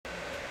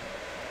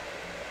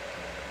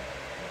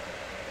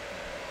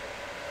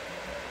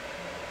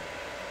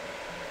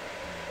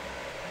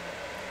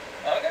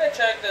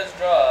check this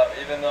drop,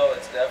 even though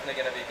it's definitely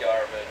gonna be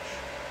garbage.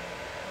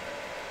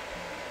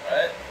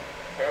 Right?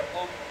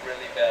 Purple,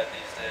 really bad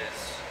these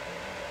days.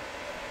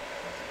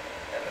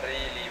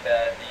 Really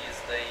bad these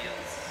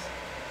days.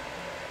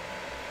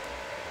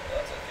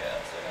 That's okay, I'm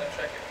still gonna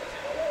check it, because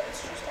you know what?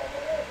 It's just on the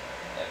web.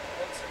 Like,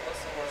 what's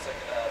the worst that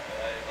can happen?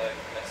 I, like,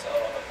 miss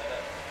out on a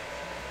minute.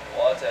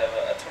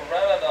 Whatever. A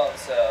Pteranodon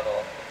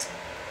saddle.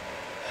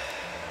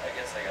 I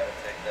guess I gotta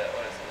take that.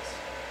 What is this?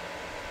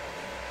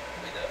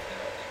 We definitely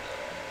don't need that.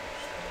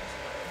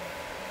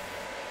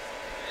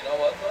 You know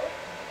what, though?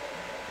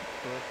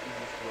 First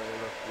easiest way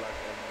of like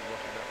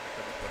watching that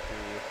instead of what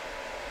you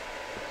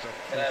it just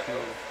Can I suits you,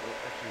 move? it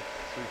actually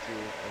suits you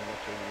and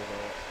watching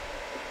without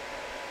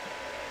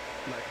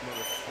like not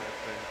a side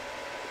thing.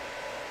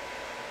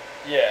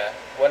 Yeah.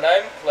 When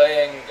I'm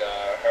playing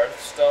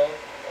Hearthstone,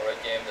 or a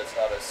game that's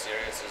not as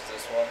serious as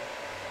this one,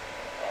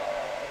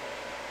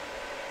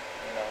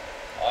 you know,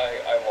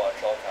 I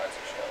watch all kinds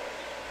of shows.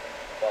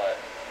 But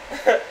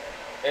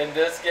in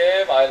this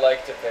game, I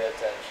like to pay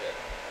attention.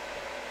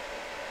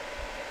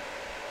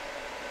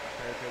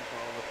 I pay attention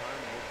all the time,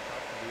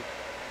 multitasking dude.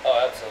 Oh,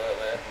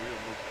 absolutely. Real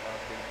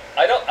multitasking.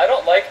 I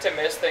don't like to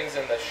miss things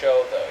in the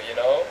show though, you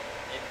know?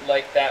 You,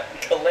 like that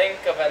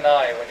blink of an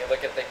eye when you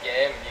look at the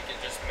game and you can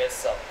just miss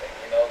something,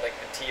 you know, like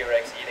the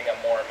T-Rex eating a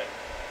Mormon.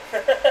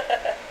 Look, the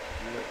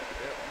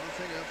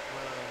thing is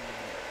when I'm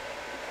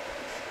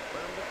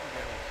looking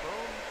Game of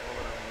Thrones or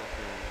when I'm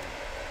looking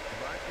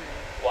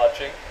Vikings,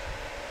 Watching.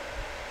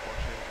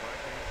 watching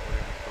Vikings or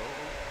Game of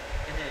Thrones,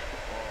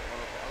 or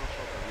one of the other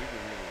shows I really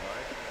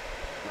like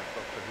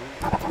Doctor Who.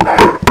 So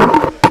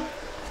watch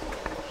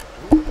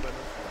Who when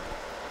it's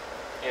live.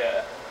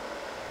 Yeah.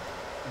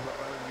 But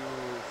when I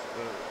use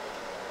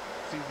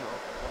season of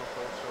one of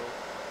those shows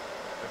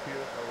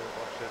appears, I will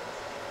watch it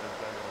and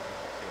then I will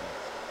see it.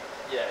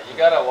 Yeah, you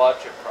gotta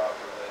watch it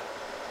properly.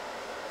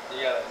 You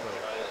gotta So,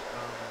 enjoy it.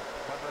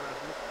 but when I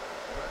look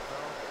right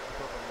now,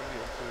 because I'm really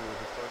into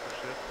historical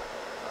shit,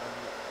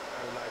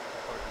 I like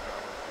historical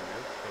drama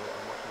series, so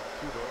I'm watching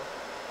Tudor,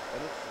 and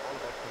it's all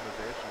about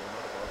conversation and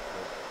not about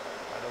the,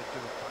 I don't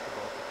give a fuck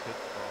about the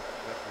tits of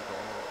Jeffrey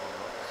Dahmer or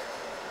not.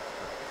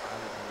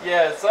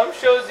 Yeah, some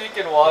shows you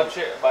can watch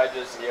it by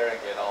just hearing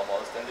it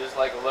almost, and just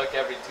like look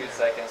every 2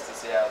 seconds to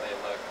see how they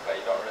look, but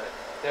you don't really.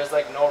 There's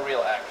like no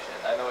real action.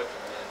 I know what you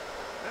mean.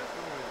 There's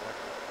no real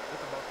action.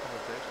 It's about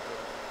conversation, so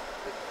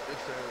if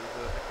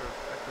the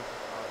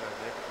actresses are there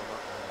naked or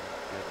not, I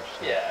don't give a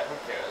shit. Yeah, who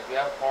cares? We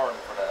have porn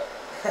for that.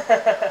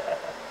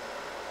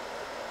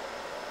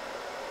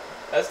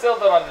 I still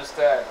don't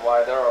understand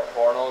why there are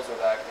pornos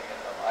with acting in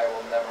them. I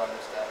will never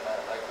understand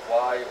that. Like,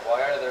 why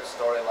are there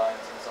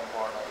storylines in some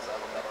pornos? I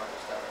will never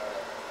understand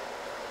that.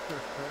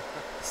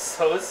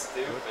 So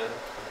stupid.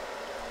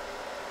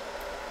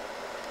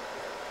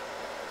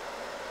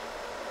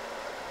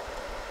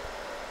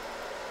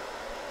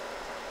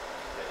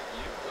 Okay,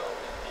 you go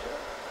in here.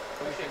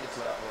 The only thing is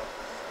like what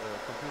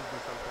confuses me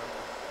sometimes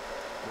is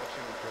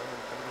watching a German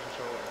television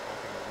show and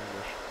talking in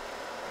English.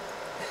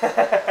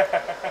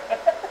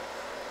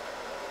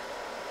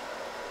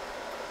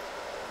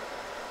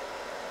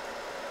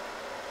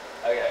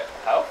 Okay,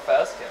 how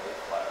fast can we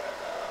fly right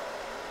now?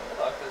 Let me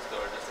lock this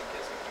door just in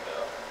case we can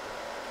go.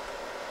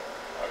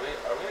 Are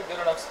we at good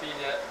enough speed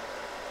yet?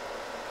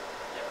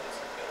 Yeah, this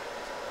is good.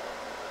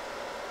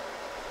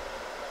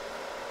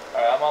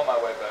 Alright, I'm on my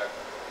way back.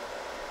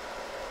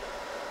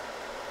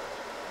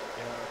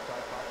 Yeah, fly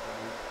faster,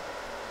 dude.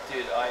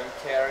 Dude, I'm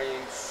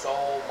carrying so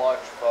much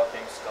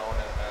fucking stone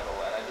and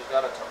metal, and I just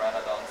got a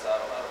Pteranodon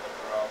saddle out of a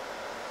drone.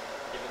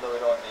 Even though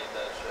we don't need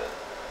that shit.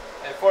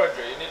 Hey,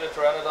 Forager, you need a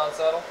Pteranodon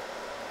saddle?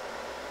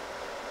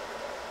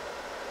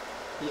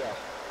 Yeah.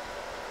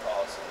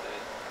 Awesome,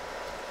 dude.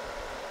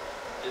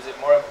 Is it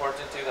more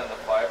important to you than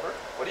the fiber?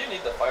 What do you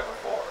need the fiber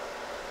for?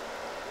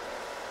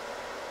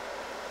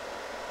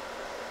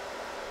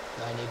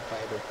 I need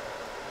fiber.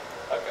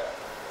 Okay.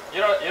 You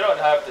don't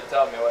have to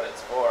tell me what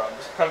it's for. I'm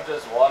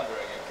just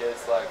wondering in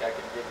case like I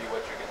can give you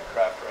what you're gonna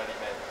craft ready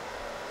made.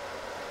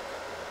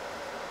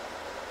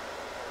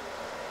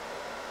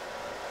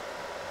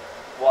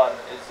 One,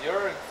 is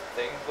your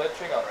thing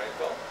glitching on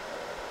Rayquel?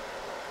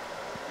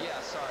 Yeah,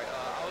 sorry.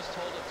 I was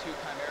told of 2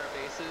 Chimera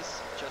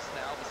bases just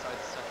now besides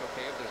the Central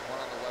Cave. There's one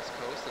on the west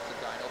coast that's a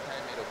dino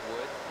pen made of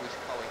wood. We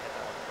should probably hit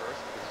that one first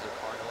because there's a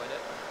cargo in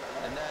it.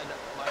 And then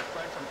my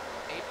friend from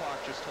APOC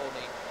just told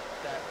me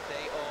that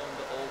they own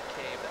the old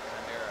cave that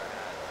Chimera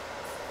had.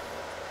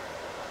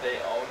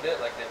 They owned it,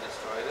 like they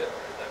destroyed it,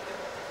 or did that get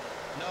it?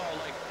 No,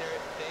 like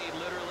they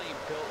literally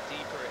built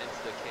deeper into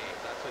the cave.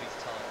 That's what he's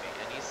telling me.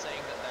 And he's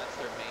saying that that's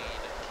their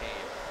main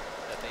cave.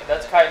 That they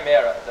That's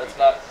Chimera. That's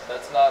not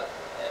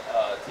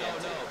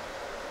TNT.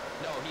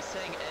 No, he's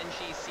saying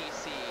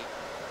NGCC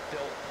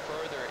built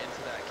further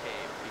into that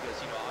cave because,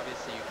 you know,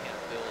 obviously you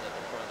can't build at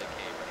the front of the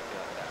cave or anything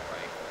like that,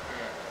 right?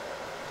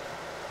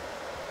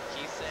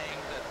 He's saying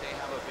that they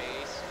have a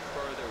base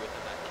further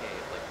within that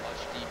cave, like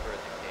much deeper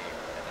in the cave,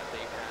 and that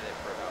they've had it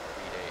for about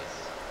 3 days.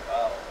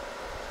 Wow.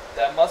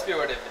 That must be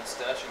where they've been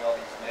stashing all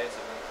these nades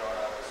that have been thrown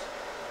at us.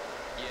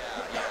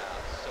 Yeah,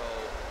 so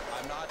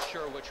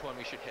sure which one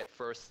we should hit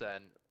first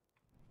then.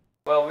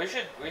 Well, we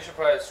should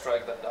probably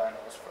strike the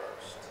dinos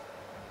first.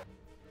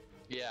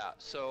 Yeah,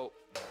 so,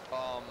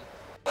 one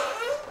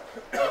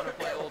of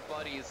my old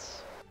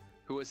buddies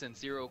who was in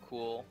Zero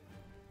Cool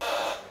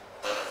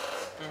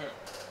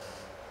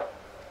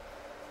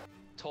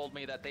told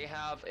me that they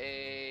have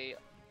a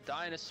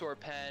dinosaur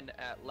pen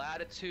at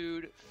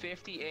latitude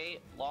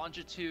 58,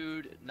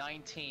 longitude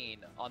 19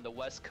 on the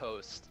west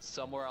coast,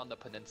 somewhere on the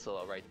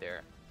peninsula right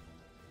there.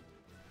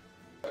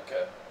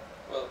 Okay.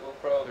 We'll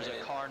probably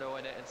There's a Carno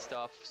in it and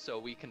stuff, so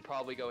we can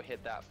probably go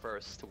hit that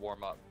first to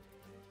warm up.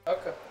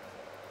 Okay.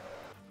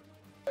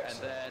 And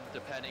then,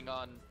 depending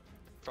on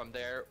from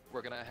there,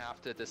 we're gonna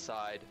have to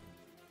decide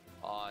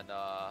on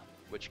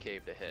which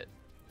cave to hit.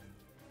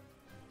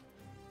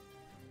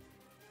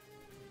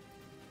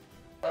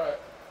 Alright.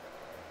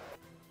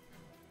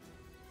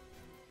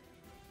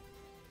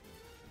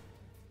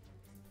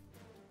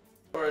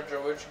 Forager,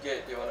 which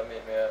gate do you want to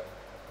meet me at?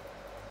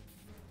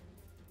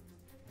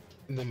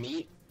 The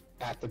meet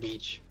at the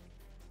beach.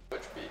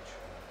 Which beach?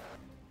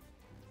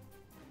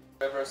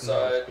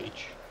 Riverside. North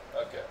Beach.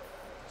 Okay.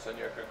 So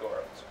near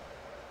Gregorum's.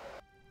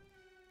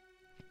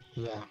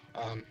 Yeah,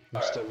 I'm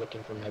Alright. still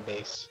looking for my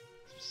base.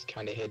 It's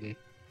kind of hidden.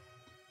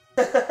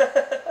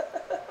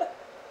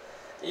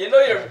 You know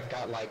you're I've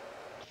got like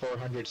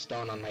 400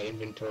 stone on my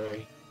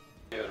inventory.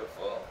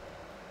 beautiful.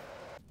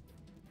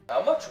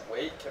 How much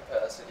weight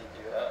capacity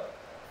do you have?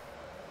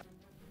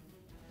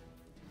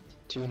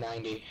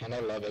 290, and I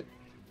love it.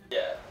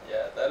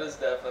 Yeah, that is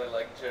definitely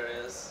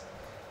luxurious.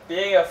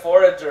 Being a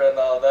forager and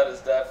all, that is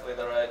definitely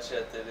the right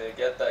shit to do.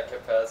 Get that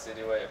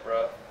capacity weight,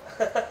 bro.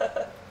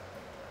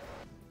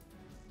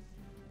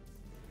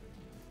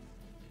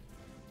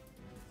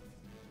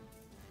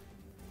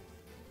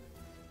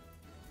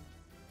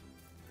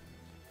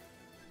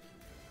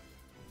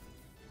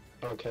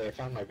 Okay, I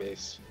found my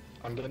base.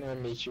 I'm gonna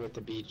meet you at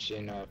the beach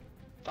in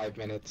 5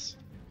 minutes.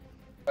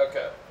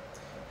 Okay.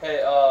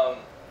 Hey,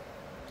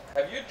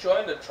 have you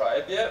joined a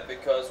tribe yet?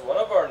 Because one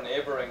of our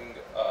neighboring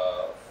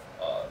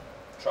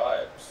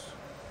tribes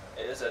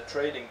is a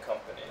trading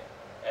company,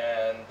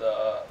 and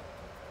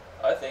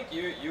I think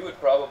you would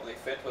probably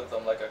fit with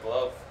them like a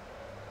glove.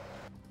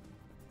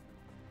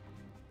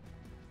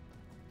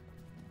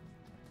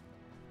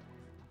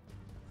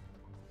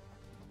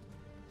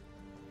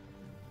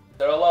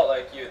 They're a lot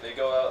like you. They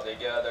go out, they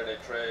gather, they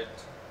trade.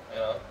 You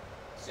know,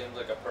 seems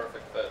like a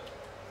perfect fit.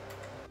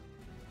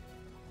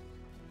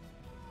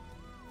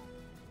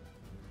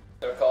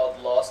 They're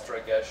called Lost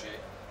Drageshi.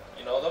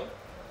 You know them?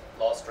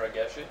 Lost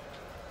Drageshi?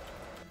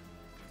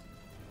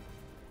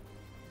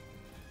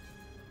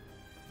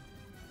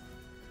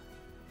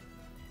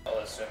 I'll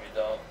assume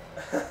you don't.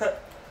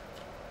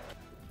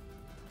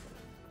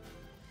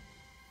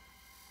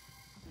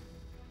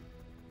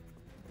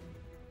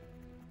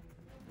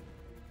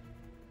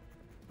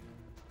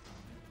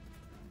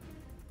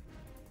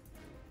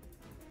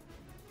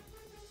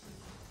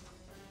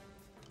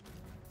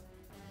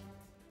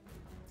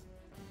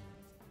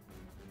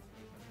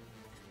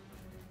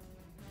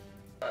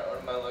 Alright, what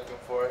am I looking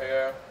for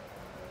here?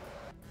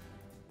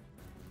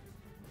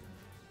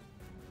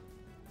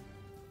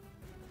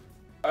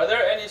 Are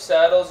there any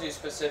saddles you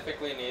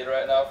specifically need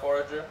right now,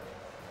 Forager?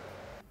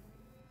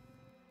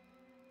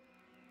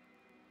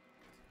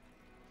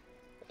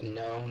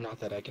 No, not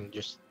that I can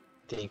just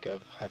think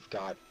of. I've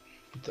got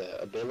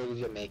the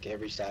ability to make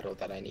every saddle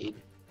that I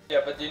need. Yeah,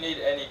 but do you need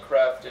any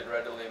crafted,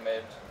 readily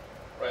made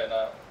right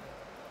now?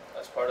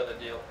 That's part of the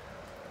deal.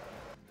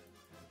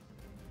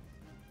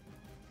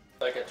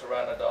 Like a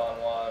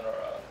Pteranodon one or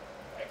a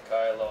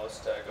Ankylo,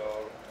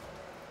 Stego,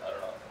 I don't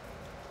know.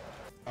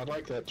 I'd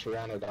like the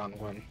Pteranodon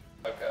one.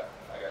 Okay,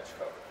 I got you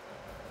covered.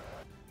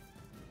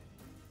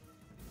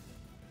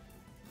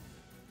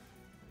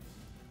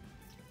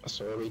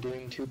 So are we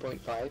doing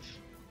 2.5?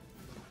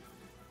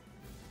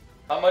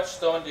 How much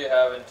stone do you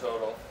have in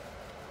total?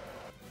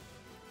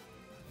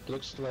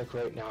 Looks like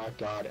right now I've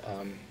got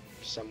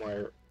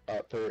somewhere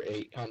upper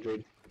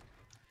 800.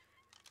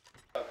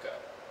 Okay.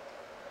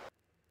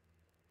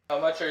 How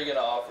much are you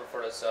gonna offer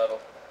for the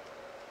saddle?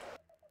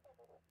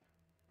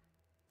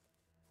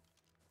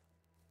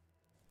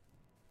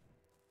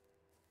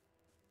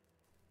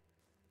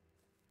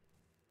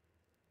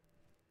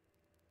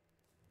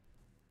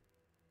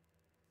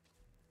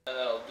 And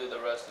then I'll do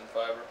the rest in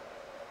fiber.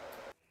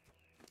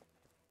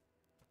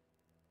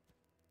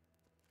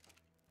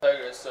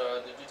 Tigris,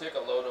 did you take a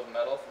load of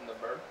metal from the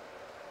bird?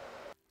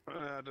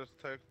 I just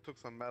took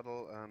some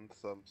metal and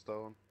some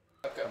stone.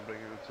 Okay. I'm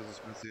bringing it to the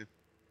smithy.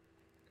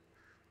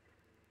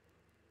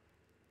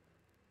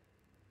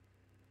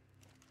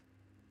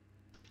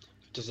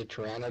 Does a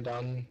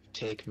Pteranodon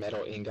take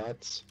metal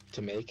ingots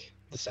to make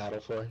the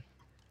saddle for?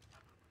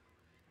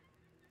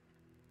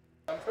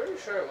 I'm pretty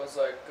sure it was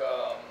like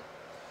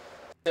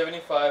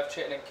 75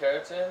 chitin and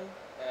keratin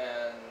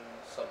and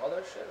some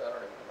other shit. I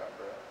don't even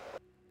remember.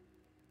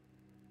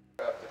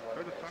 Crafted one Where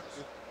of the fuck mazes.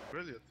 did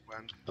Brilliant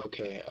went?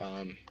 Okay,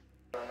 I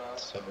don't know.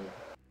 so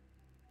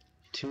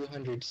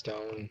 200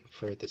 stone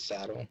for the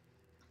saddle.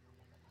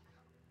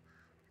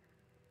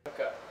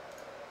 Okay.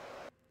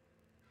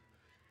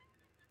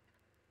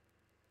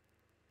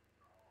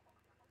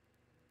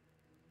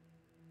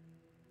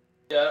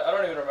 Yeah, I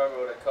don't even remember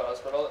what it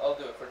cost, but I'll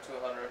do it for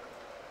 200.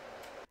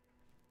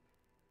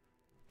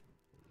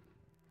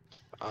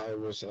 I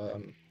was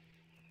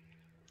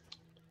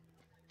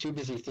too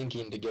busy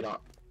thinking to get on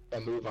a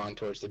move on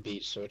towards the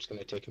beach, so it's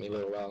gonna take me a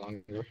little while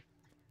longer.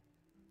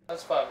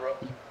 That's fine, bro.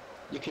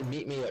 You can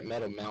meet me at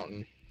Meadow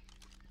Mountain.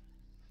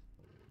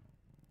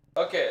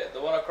 Okay,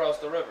 the one across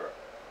the river.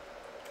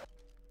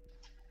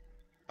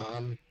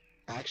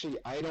 Actually,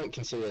 I don't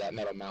consider that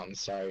Meadow Mountain,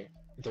 sorry.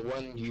 The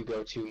one you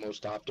go to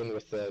most often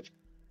with the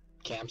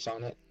camps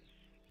on it.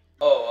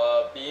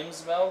 Oh,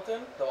 Beams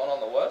Mountain? The one on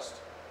the west?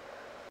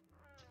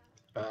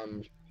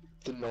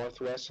 The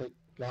northwest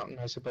mountain,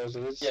 I suppose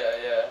it is.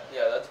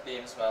 Yeah, that's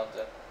Beams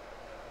Mountain.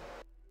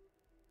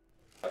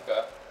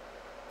 Okay.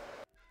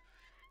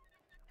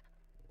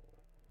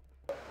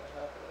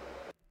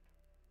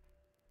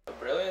 The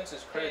brilliance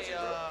is crazy, Hey,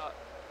 bro.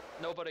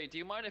 nobody, do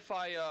you mind if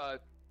I,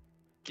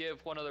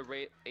 give one of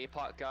the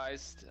APOC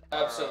guys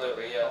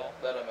Absolutely, raid yeah. call?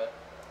 Let him in.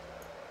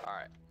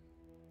 Alright.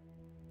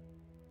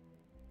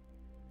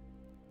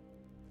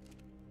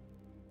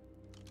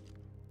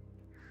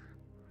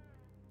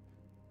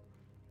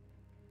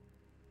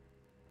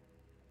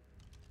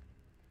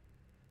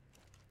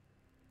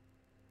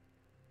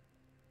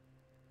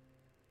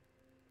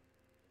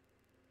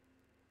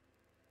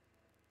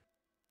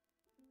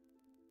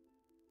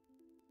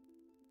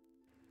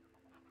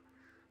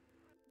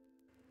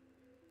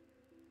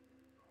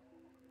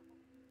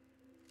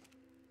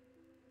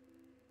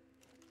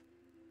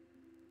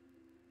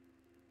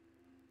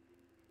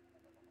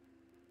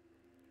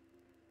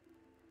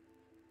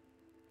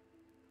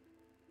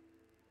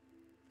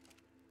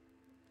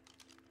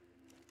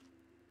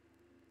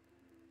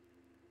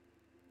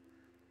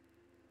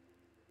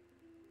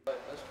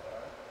 Like this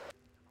far.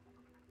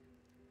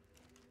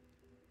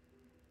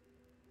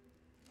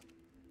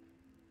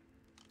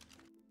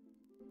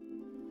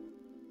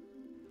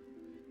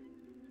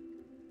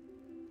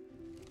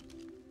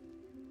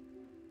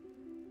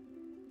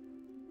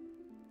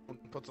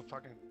 Put the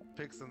fucking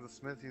pigs in the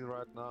smithy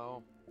right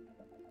now.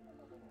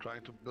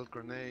 Trying to build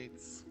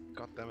grenades.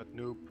 God damn it,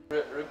 noob.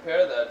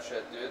 Repair that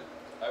shit, dude.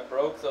 I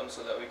broke them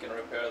so that we can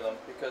repair them,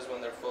 because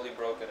when they're fully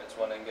broken, it's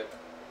one ingot.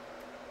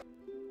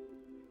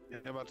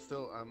 Yeah, but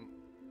still, I'm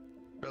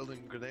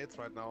building grenades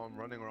right now. I'm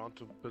running around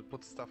to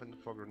put stuff in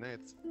for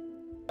grenades.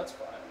 That's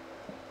fine.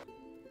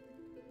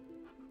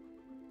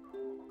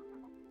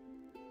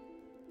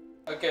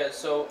 Okay,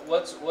 so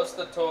what's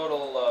the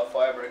total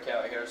fiber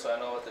count here, so I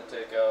know what to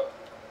take out?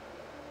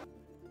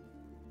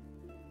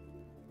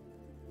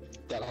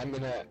 That I'm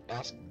gonna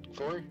ask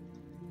for?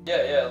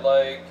 Yeah,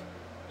 like,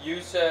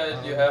 you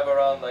said you have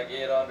around like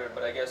 800,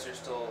 but I guess you're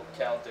still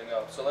counting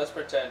up. So let's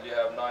pretend you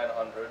have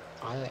 900.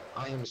 I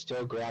am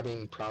still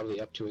grabbing probably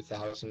up to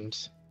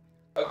 1,000.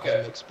 Okay.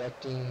 I'm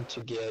expecting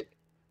to get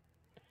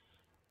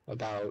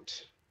about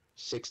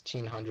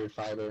 1,600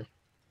 fiber.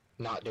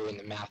 Not doing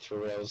the math for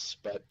reals,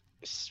 but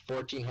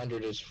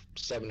 1,400 is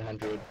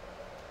 700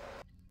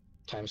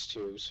 times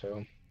 2,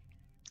 so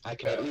I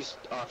can at least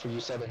offer you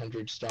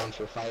 700 stone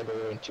for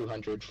fiber and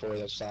 200 for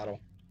the saddle.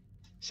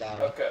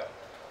 Okay.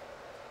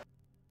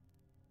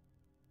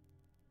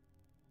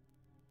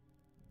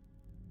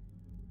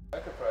 I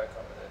could probably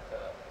accommodate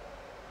that.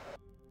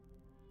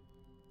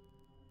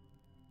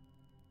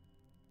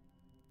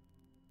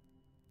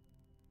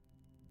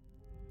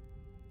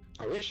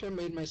 I wish I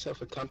made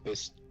myself a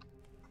compass.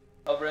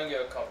 I'll bring you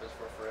a compass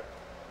for free.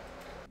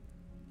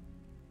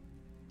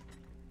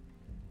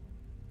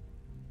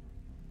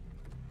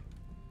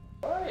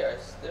 Why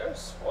is there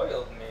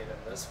spoiled meat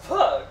in this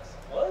box?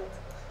 What?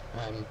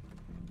 I'm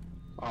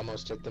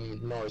almost at the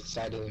north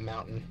side of the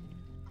mountain.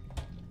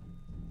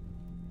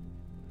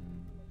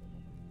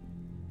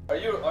 Are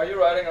you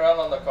riding around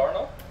on the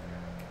Carno?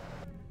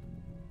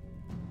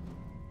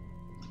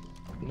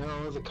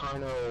 No, the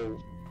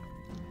Carno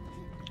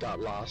got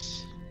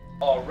lost.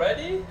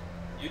 Already?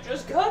 You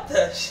just got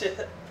that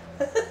shit.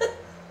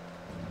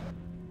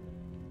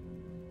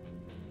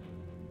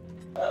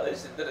 Well, at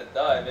least it didn't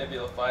die. Maybe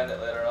you'll find it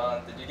later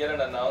on. Did you get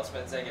an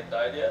announcement saying it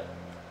died yet?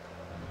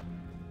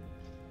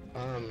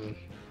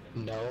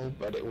 No,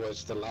 but it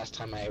was the last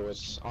time I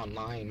was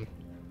online.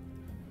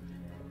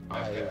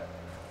 Okay.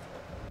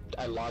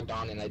 I logged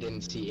on and I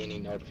didn't see any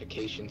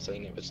notification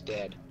saying it was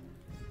dead.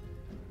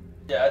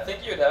 Yeah, I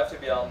think you'd have to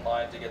be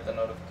online to get the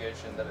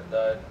notification that it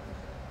died.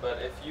 But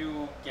if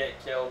you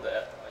get killed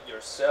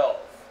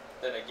yourself,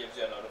 then it gives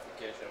you a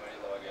notification when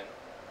you log in.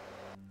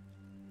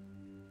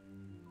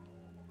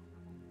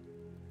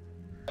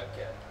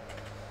 Okay.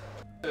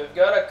 So we've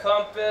got a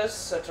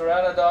compass, a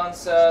Pteranodon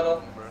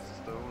saddle. Where's the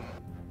stone?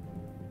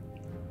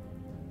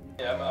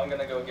 Yeah, I'm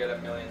gonna go get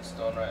 1,000,000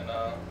 stone right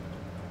now.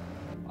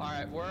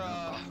 Alright,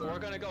 we're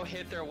gonna go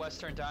hit their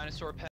western dinosaur pen.